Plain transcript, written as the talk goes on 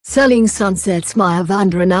Selling Sunset's Maya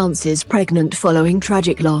Vander announces pregnant following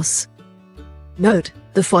tragic loss. Note: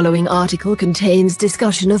 the following article contains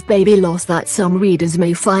discussion of baby loss that some readers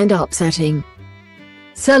may find upsetting.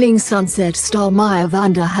 Selling Sunset star Maya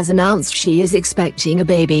Vander has announced she is expecting a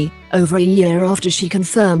baby, over a year after she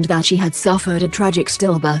confirmed that she had suffered a tragic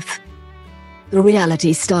stillbirth. The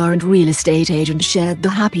reality star and real estate agent shared the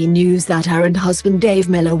happy news that her and husband Dave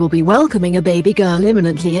Miller will be welcoming a baby girl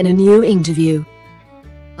imminently in a new interview.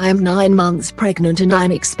 "I am 9 months pregnant and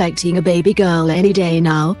I'm expecting a baby girl any day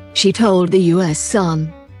now," she told the US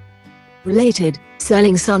Sun. Related,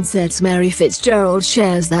 Selling Sunset's Mary Fitzgerald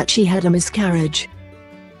shares that she had a miscarriage.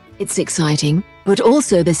 "It's exciting, but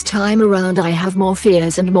also this time around I have more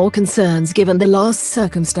fears and more concerns given the last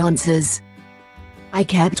circumstances. I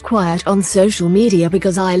kept quiet on social media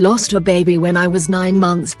because I lost a baby when I was 9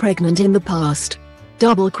 months pregnant in the past."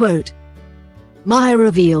 Maya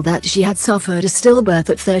revealed that she had suffered a stillbirth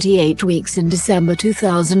at 38 weeks in December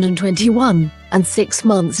 2021, and 6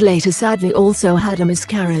 months later sadly also had a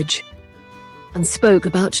miscarriage, and spoke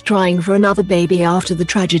about trying for another baby after the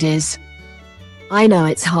tragedies. "I know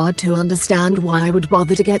it's hard to understand why I would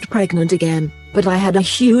bother to get pregnant again, but I had a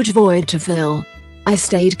huge void to fill. I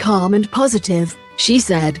stayed calm and positive," she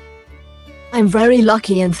said. "I'm very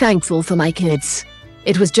lucky and thankful for my kids.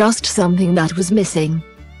 It was just something that was missing.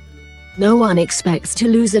 No one expects to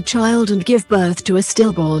lose a child and give birth to a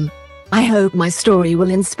stillborn. I hope my story will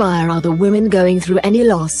inspire other women going through any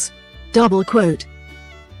loss."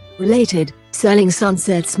 Related, Selling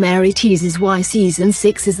Sunset's Mary teases why season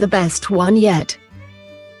 6 is the best one yet.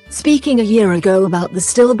 Speaking a year ago about the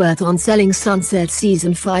stillbirth on Selling Sunset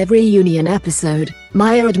season 5 reunion episode,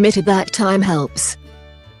 Maya admitted that time helps.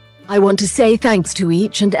 "I want to say thanks to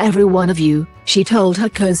each and every one of you," she told her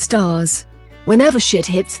co-stars. "Whenever shit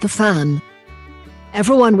hits the fan,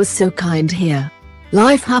 everyone was so kind here.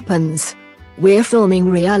 Life happens. We're filming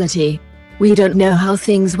reality. We don't know how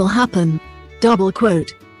things will happen."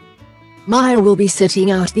 Maya will be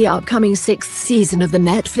sitting out the upcoming 6th season of the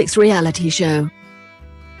Netflix reality show,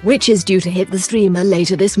 which is due to hit the streamer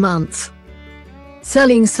later this month.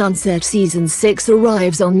 Selling Sunset Season 6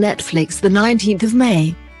 arrives on Netflix the 19th of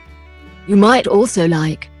May. You might also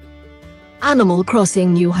like Animal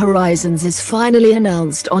Crossing New Horizons is finally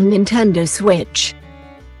announced on Nintendo Switch.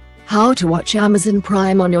 How to watch Amazon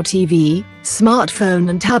Prime on your TV, smartphone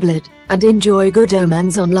and tablet, and enjoy Good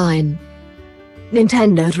Omens online.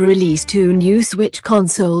 Nintendo to release 2 new Switch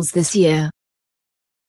consoles this year.